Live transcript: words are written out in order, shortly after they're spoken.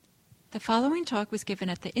The following talk was given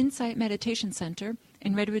at the Insight Meditation Center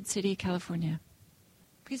in Redwood City, California.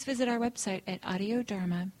 Please visit our website at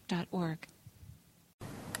audiodharma.org.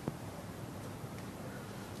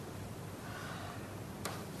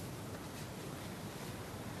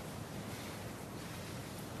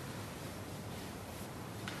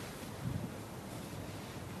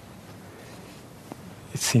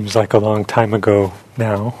 It seems like a long time ago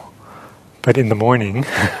now, but in the morning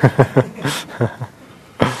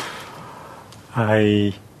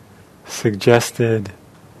I suggested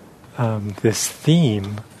this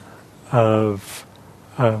theme of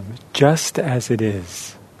just as it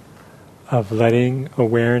is, of letting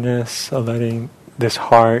awareness, letting this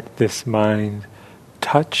heart, this mind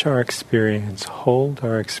touch our experience, hold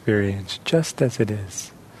our experience just as it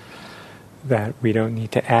is. That we don't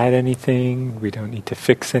need to add anything, we don't need to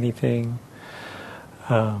fix anything.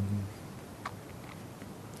 And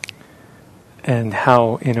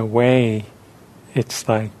how, in a way, it's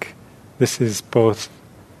like this is both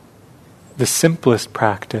the simplest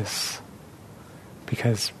practice,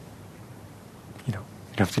 because, you don't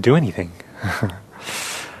have to do anything.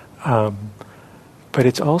 But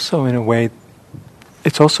it's also, in a way,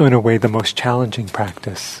 the most challenging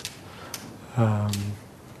practice.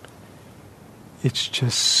 It's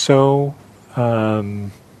just so,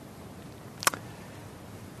 I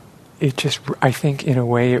think in a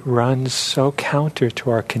way it runs so counter to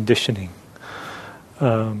our conditioning.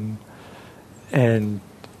 And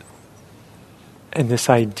this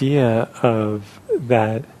idea of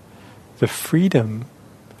that the freedom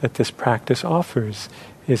that this practice offers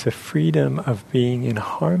is a freedom of being in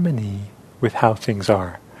harmony with how things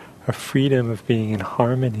are, a freedom of being in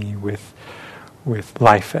harmony with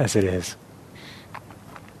life as it is.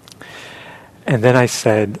 And then I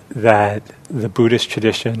said that the Buddhist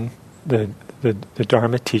tradition, the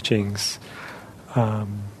Dharma teachings,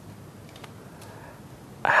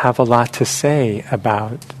 have a lot to say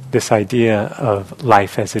about this idea of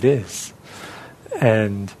life as it is.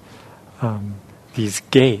 And these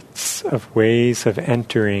gates of ways of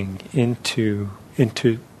entering into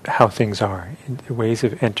how things are, ways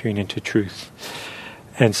of entering into truth.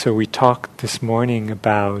 And so we talked this morning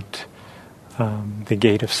about the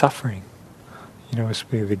gate of suffering. It's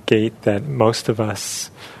really the gate that most of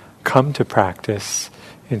us come to practice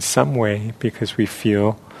in some way because we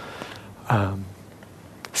feel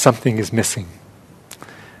something is missing,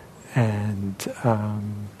 and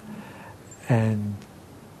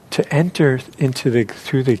to enter into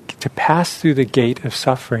to pass through the gate of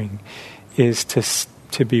suffering is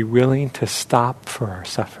to be willing to stop for our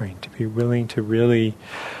suffering, to be willing to really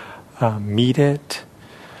meet it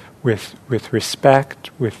with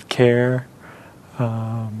respect, with care.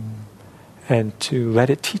 And to let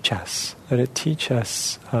it teach us. Let it teach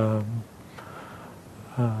us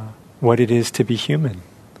what it is to be human,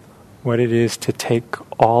 what it is to take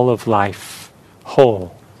all of life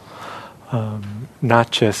whole,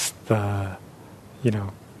 not just the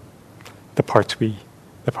parts we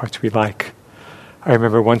like. I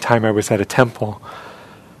remember one time I was at a temple,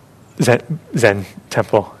 Zen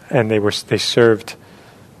temple, and they served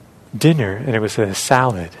dinner, and it was a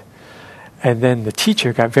salad. And then the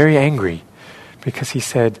teacher got very angry because he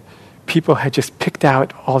said people had just picked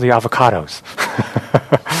out all the avocados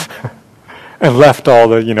and left all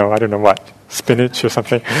the, I don't know what, spinach or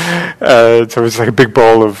something. So it was like a big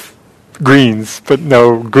bowl of greens, but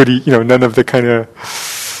no goody, none of the kind of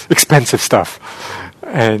expensive stuff.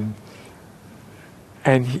 And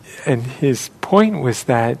his point was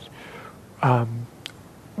that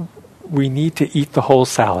we need to eat the whole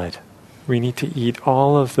salad. We need to eat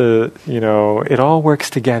all of the, it all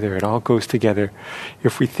works together. It all goes together.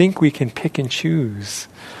 If we think we can pick and choose,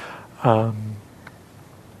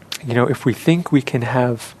 if we think we can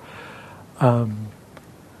have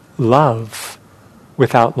love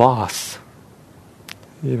without loss,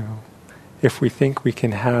 if we think we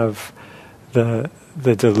can have the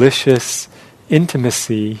delicious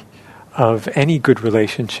intimacy of any good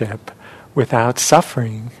relationship without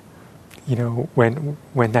suffering, when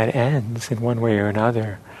that ends in one way or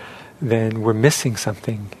another, then we're missing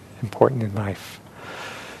something important in life.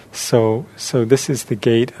 So this is the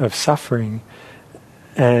gate of suffering,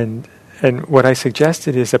 and what I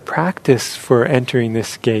suggested is a practice for entering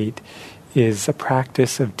this gate is a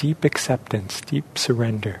practice of deep acceptance, deep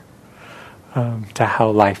surrender to how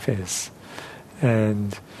life is.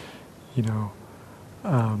 And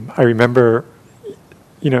I remember.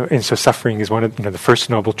 And so suffering is one of the first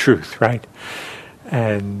noble truth, right?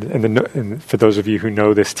 And for those of you who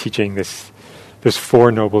know this teaching, there's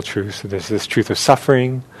four noble truths. So there's this truth of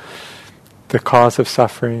suffering, the cause of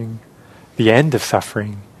suffering, the end of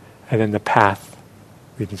suffering, and then the path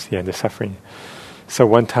leading to the end of suffering. So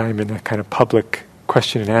one time in a kind of public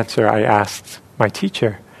question and answer, I asked my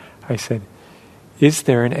teacher, I said, "Is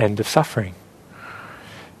there an end of suffering?"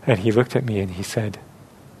 And he looked at me and he said,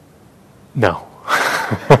 "No."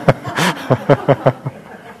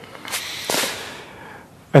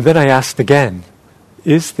 And then I asked again,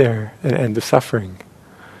 "Is there an end of suffering?"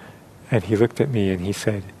 And he looked at me and he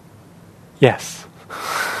said, "Yes."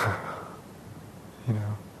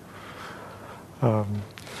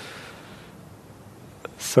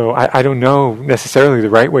 So I don't know necessarily the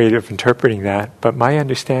right way of interpreting that, but my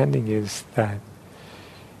understanding is that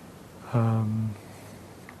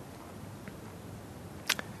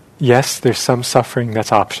yes, there's some suffering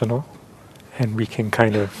that's optional, and we can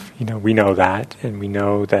kind of, we know that, and we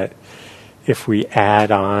know that if we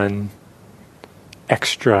add on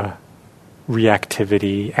extra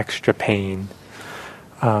reactivity, extra pain,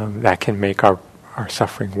 that can make our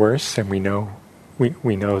suffering worse, and we know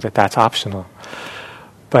that that's optional.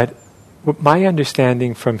 But my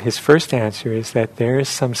understanding from his first answer is that there is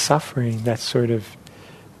some suffering that's sort of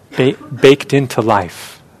baked into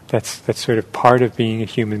life. That's sort of part of being a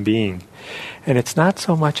human being. And it's not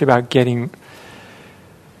so much about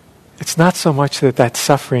it's not so much that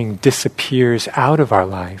suffering disappears out of our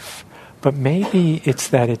life, but maybe it's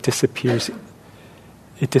that it disappears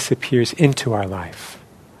into our life.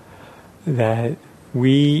 That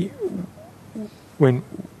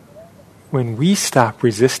when we stop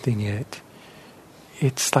resisting it,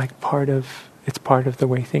 it's like part of the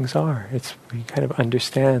way things are. We kind of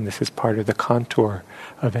understand this is part of the contour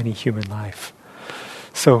of any human life.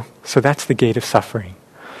 So that's the gate of suffering.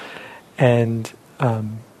 And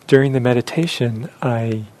during the meditation,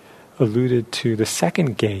 I alluded to the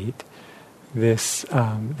second gate,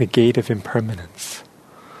 the gate of impermanence.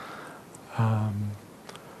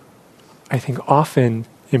 I think often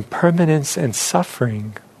impermanence and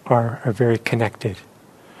suffering are very connected.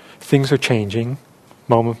 Things are changing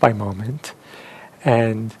moment by moment,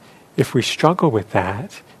 and if we struggle with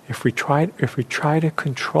that, if we try to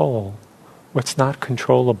control what's not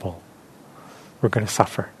controllable, we're going to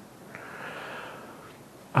suffer.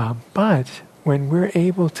 But when we're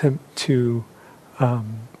able to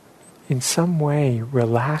in some way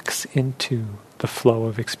relax into the flow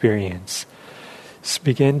of experience,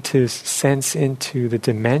 begin to sense into the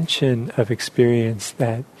dimension of experience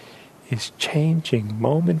that is changing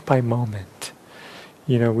moment by moment.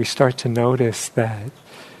 We start to notice that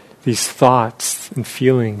these thoughts and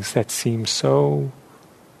feelings that seem so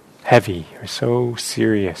heavy or so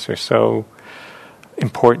serious or so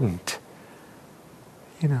important,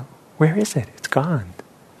 where is it? It's gone.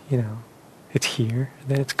 It's here and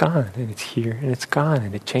then it's gone, and it's here and it's gone,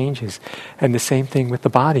 and it changes. And the same thing with the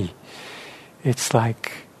body. It's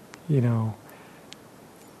like,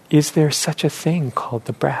 is there such a thing called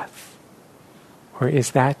the breath? Or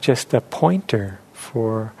is that just a pointer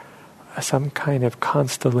for some kind of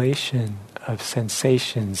constellation of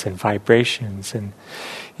sensations and vibrations? And,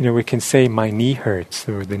 we can say my knee hurts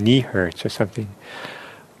or the knee hurts or something.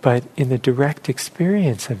 But in the direct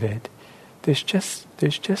experience of it, there's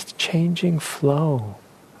just changing flow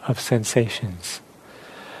of sensations.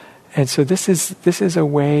 And so this is a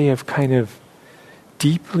way of kind of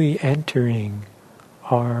deeply entering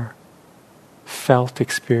our felt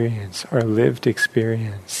experience, our lived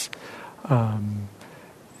experience,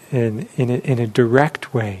 in a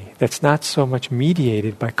direct way that's not so much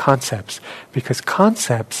mediated by concepts, because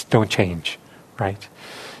concepts don't change, right?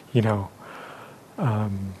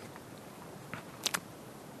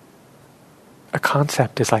 A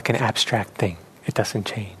concept is like an abstract thing. It doesn't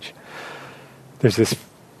change. There's this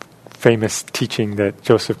famous teaching that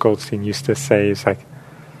Joseph Goldstein used to say, is like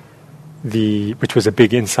which was a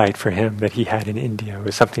big insight for him that he had in India. It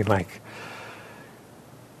was something like,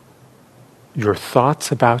 your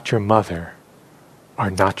thoughts about your mother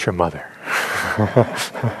are not your mother.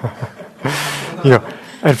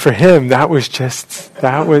 And for him, that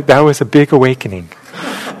was a big awakening.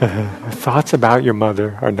 Thoughts about your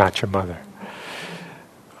mother are not your mother.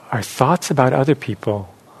 Our thoughts about other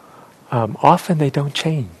people, often they don't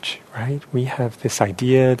change, right? We have this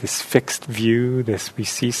idea, this fixed view, we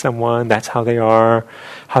see someone, that's how they are,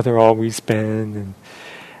 how they're always been,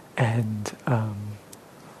 and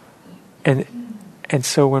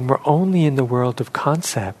so when we're only in the world of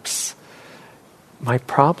concepts, my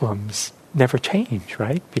problems never change,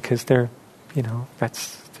 right? Because they're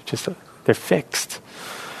fixed.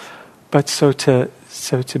 But so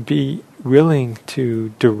to be willing to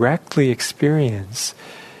directly experience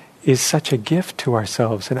is such a gift to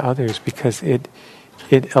ourselves and others, because it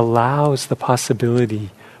allows the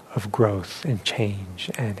possibility of growth and change.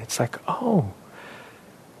 And it's like, oh,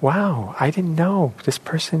 wow, I didn't know this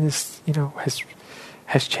person is,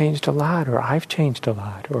 has changed a lot, or I've changed a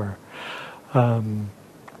lot, or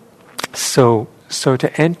so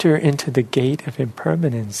to enter into the gate of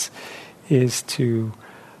impermanence is to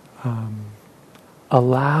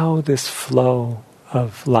allow this flow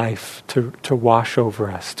of life to wash over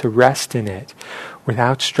us, to rest in it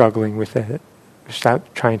without struggling with it,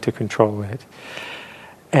 without trying to control it.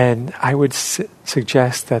 And I would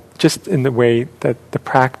suggest that just in the way that the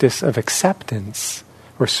practice of acceptance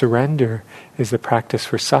or surrender is the practice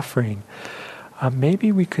for suffering, maybe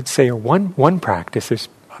we could say, or one practice, there's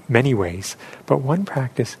many ways, but one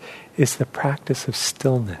practice is the practice of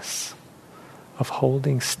stillness, of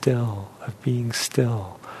holding still, of being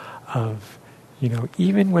still, of,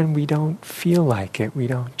 even when we don't feel like it, we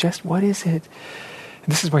don't, just what is it? And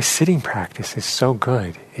this is why sitting practice is so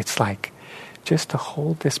good. It's like, just to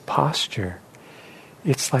hold this posture,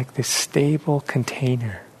 it's like this stable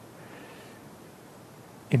container.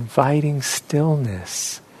 Inviting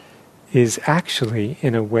stillness is actually,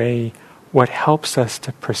 in a way, what helps us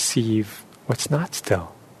to perceive what's not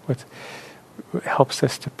still, what helps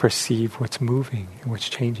us to perceive what's moving and what's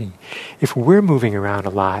changing. If we're moving around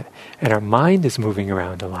a lot and our mind is moving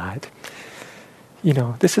around a lot,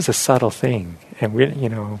 this is a subtle thing. And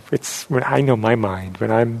it's when I know my mind,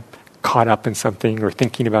 when I'm caught up in something or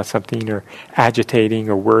thinking about something or agitating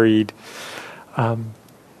or worried, I'm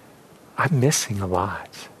missing a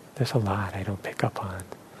lot. There's a lot I don't pick up on.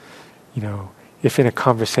 If in a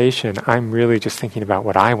conversation I'm really just thinking about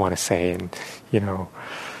what I want to say, and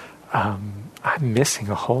I'm missing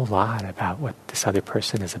a whole lot about what this other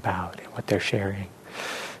person is about and what they're sharing.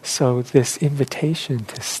 So this invitation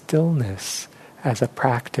to stillness as a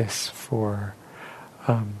practice for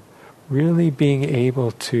really being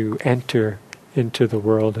able to enter into the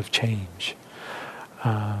world of change.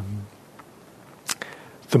 The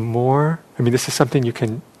more, this is something you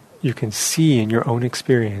can see in your own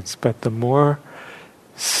experience, but the more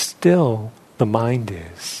still the mind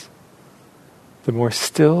is, the more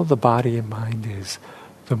still the body and mind is,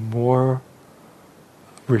 the more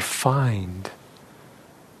refined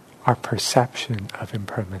our perception of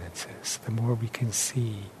impermanence is, the more we can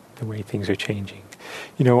see the way things are changing.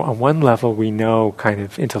 On one level we know kind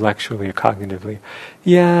of intellectually or cognitively,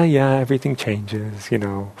 yeah, everything changes,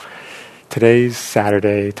 Today's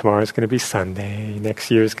Saturday, tomorrow's going to be Sunday,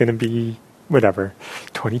 next year's going to be whatever,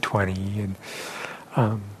 2020.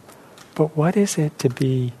 But what is it to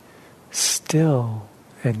be still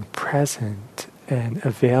and present and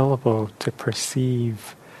available to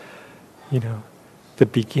perceive, the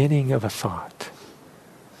beginning of a thought,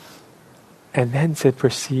 and then to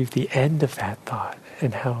perceive the end of that thought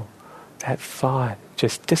and how that thought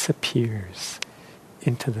just disappears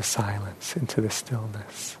into the silence, into the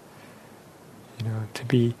stillness.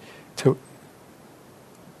 To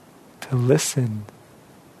listen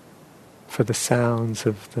for the sounds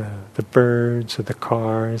of the birds or the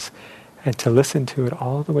cars, and to listen to it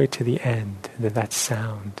all the way to the end, and then that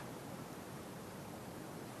sound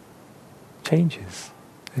changes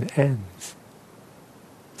and ends.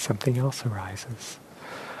 Something else arises.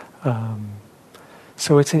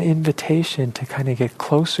 So it's an invitation to kind of get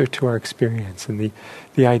closer to our experience, and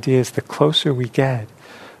the idea is the closer we get,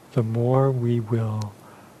 the more we will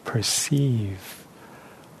perceive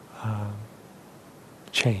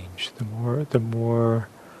change. The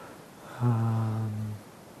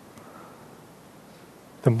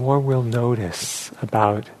more we'll notice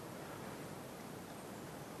about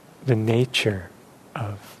the nature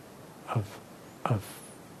of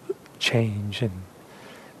change and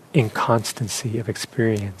inconstancy of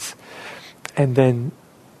experience. And then,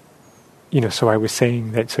 so I was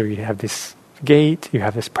saying that, so you have this gate, you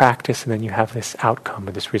have this practice, and then you have this outcome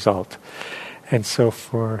or this result. And so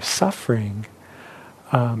for suffering,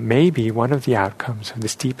 maybe one of the outcomes of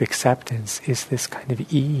this deep acceptance is this kind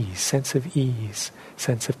of ease, sense of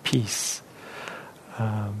peace.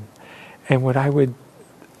 And what I would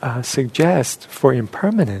suggest for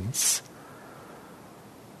impermanence,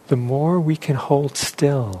 the more we can hold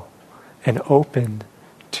still and open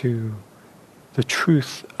to the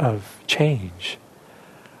truth of change,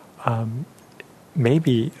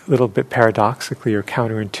 maybe a little bit paradoxically or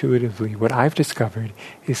counterintuitively, what I've discovered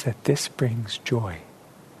is that this brings joy.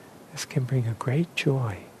 This can bring a great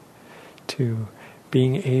joy to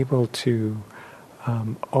being able to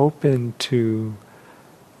open to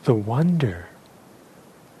the wonder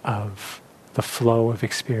of the flow of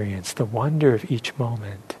experience, the wonder of each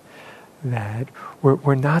moment, that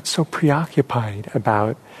we're not so preoccupied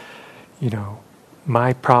about,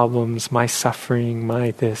 my problems, my suffering,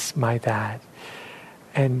 my this, my that.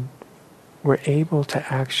 And we're able to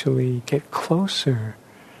actually get closer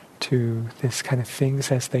to this kind of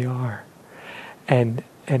things as they are. And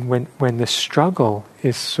when the struggle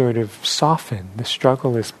is sort of softened, the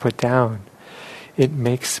struggle is put down, it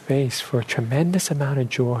makes space for a tremendous amount of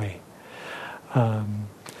joy.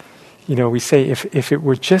 We say if it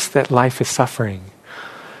were just that life is suffering,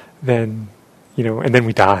 then, and then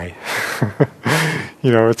we die.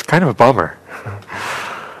 It's kind of a bummer.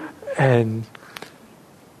 And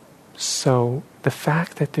so the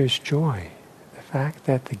fact that there's joy, the fact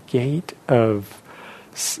that the gate of,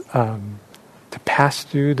 to pass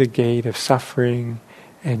through the gate of suffering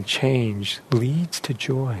and change leads to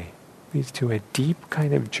joy, leads to a deep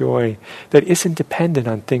kind of joy that isn't dependent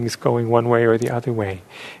on things going one way or the other way.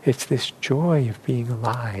 It's this joy of being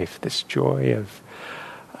alive, this joy of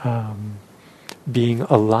being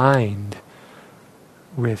aligned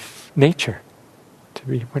with nature.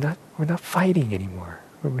 We're not fighting anymore.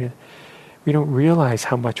 We don't realize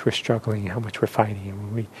how much we're struggling, how much we're fighting. And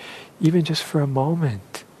when we, even just for a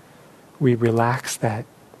moment, we relax that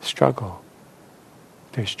struggle,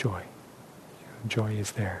 there's joy. Joy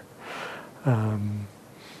is there. And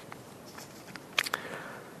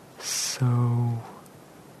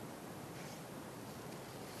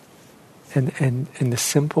the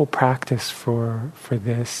simple practice for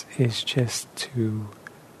this is just to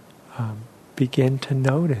begin to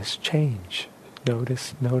notice change.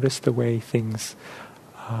 Notice the way things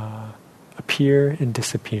appear and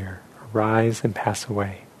disappear, arise and pass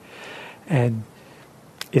away. And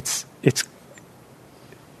it's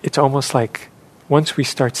almost like once we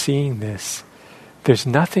start seeing this, there's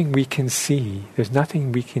nothing we can see, there's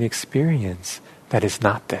nothing we can experience that is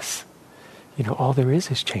not this. All there is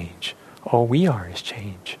change. All we are is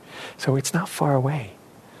change. So it's not far away.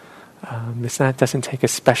 It doesn't take a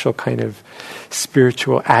special kind of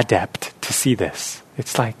spiritual adept to see this.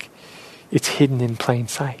 It's like it's hidden in plain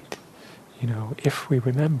sight. If we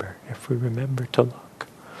remember to look.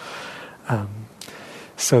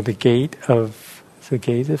 So the gate of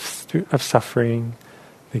suffering,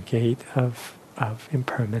 the gate of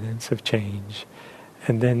impermanence, of change,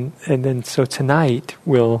 and then so tonight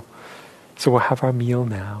we'll have our meal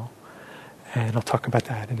now, and I'll talk about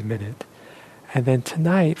that in a minute. And then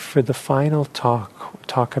tonight, for the final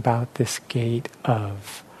talk about this gate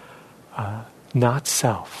of not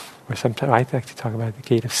self, or sometimes I like to talk about the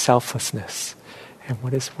gate of selflessness, and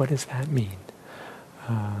what does that mean?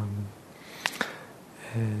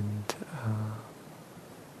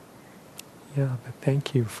 But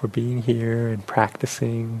thank you for being here and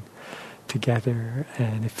practicing together,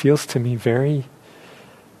 and it feels to me very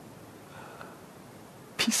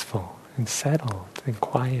peaceful and settled and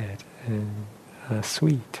quiet and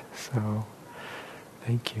sweet. So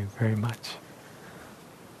thank you very much.